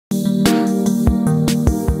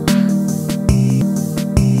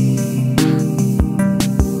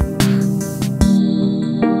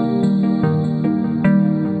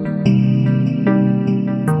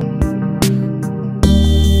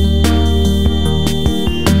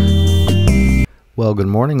Well, good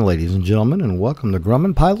morning, ladies and gentlemen, and welcome to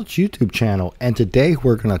Grumman Pilot's YouTube channel. And today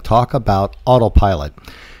we're going to talk about Autopilot.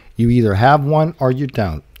 You either have one or you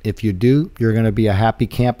don't. If you do, you're going to be a happy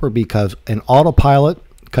camper because an Autopilot,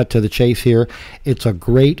 cut to the chase here, it's a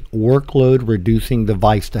great workload reducing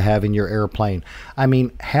device to have in your airplane. I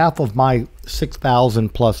mean, half of my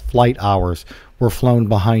 6,000 plus flight hours were flown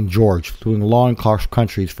behind George, doing long cross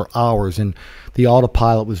countries for hours, and the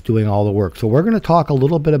Autopilot was doing all the work. So we're going to talk a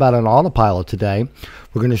little bit about an Autopilot today.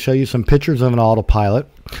 We're going to show you some pictures of an Autopilot.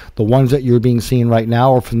 The ones that you're being seen right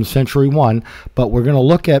now are from Century 1, but we're going to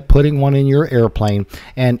look at putting one in your airplane.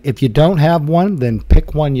 And if you don't have one, then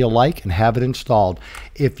pick one you like and have it installed.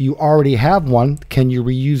 If you already have one, can you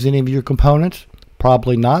reuse any of your components?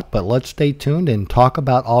 Probably not, but let's stay tuned and talk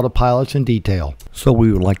about Autopilots in detail. So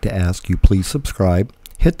we would like to ask you please subscribe,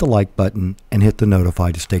 hit the like button, and hit the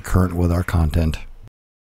notify to stay current with our content.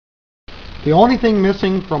 The only thing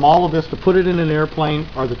missing from all of this to put it in an airplane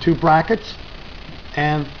are the two brackets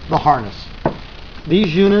and the harness.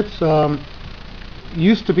 These units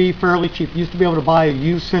used to be fairly cheap. You used to be able to buy a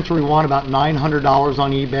used Century 1 about $900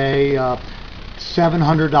 on eBay,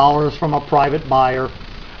 $700 from a private buyer.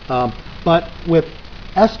 But with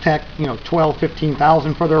S-Tech, you know, 12,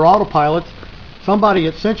 15,000 for their Autopilots, somebody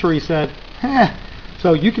at Century said,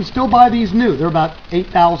 so you can still buy these new. They're about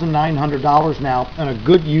 $8,900 now, and a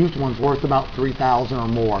good used one's worth about $3,000 or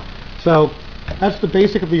more. So that's the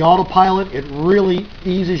basic of the Autopilot. It really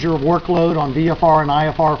eases your workload on VFR and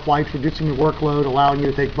IFR flights, reducing your workload, allowing you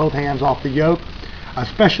to take both hands off the yoke,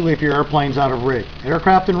 especially if your airplane's out of rig.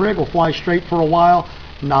 Aircraft and rig will fly straight for a while,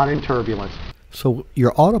 not in turbulence. So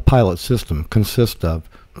your Autopilot system consists of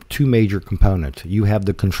two major components. You have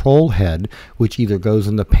the control head, which either goes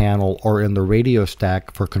in the panel or in the radio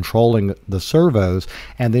stack for controlling the servos,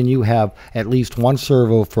 and then you have at least one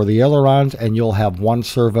servo for the ailerons, and you'll have one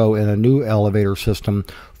servo in a new elevator system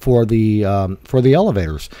for the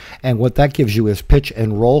elevators. And what that gives you is pitch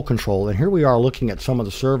and roll control. And here we are looking at some of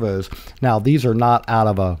the servos. Now these are not out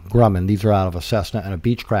of a Grumman, these are out of a Cessna and a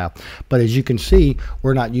Beechcraft. But as you can see,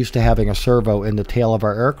 we're not used to having a servo in the tail of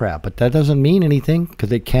our aircraft, but that doesn't mean anything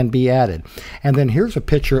because it can be added. And then here's a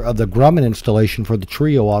picture of the Grumman installation for the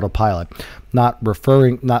Trio Autopilot. Not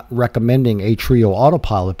recommending a Trio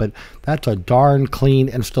Autopilot, but that's a darn clean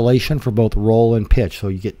installation for both roll and pitch. So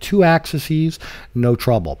you get two axes, no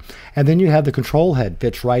trouble. And then you have the control head,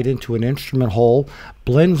 fits right into an instrument hole,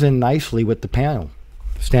 blends in nicely with the panel.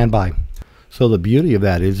 Stand by. So the beauty of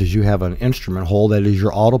that is you have an instrument hole that is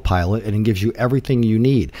your Autopilot, and it gives you everything you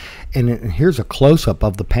need. And here's a close-up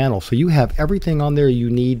of the panel. So you have everything on there you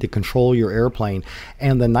need to control your airplane.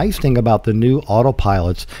 And the nice thing about the new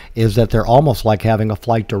Autopilots is that they're almost like having a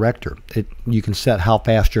flight director. You can set how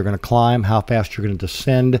fast you're going to climb, how fast you're going to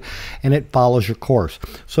descend, and it follows your course.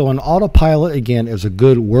 So an Autopilot, again, is a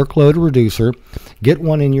good workload reducer. Get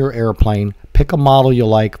one in your airplane. Pick a model you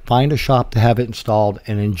like, find a shop to have it installed,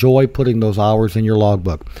 and enjoy putting those hours in your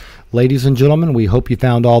logbook. Ladies and gentlemen, we hope you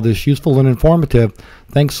found all this useful and informative.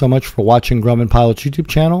 Thanks so much for watching Grumman Pilot's YouTube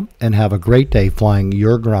channel, and have a great day flying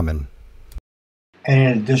your Grumman. And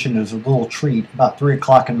in addition, there's a little treat about 3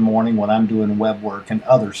 o'clock in the morning when I'm doing web work and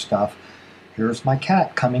other stuff. Here's my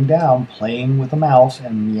cat coming down, playing with a mouse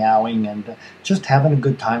and meowing and just having a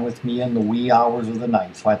good time with me in the wee hours of the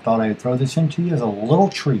night. So I thought I'd throw this into you as a little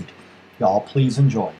treat. Y'all please enjoy.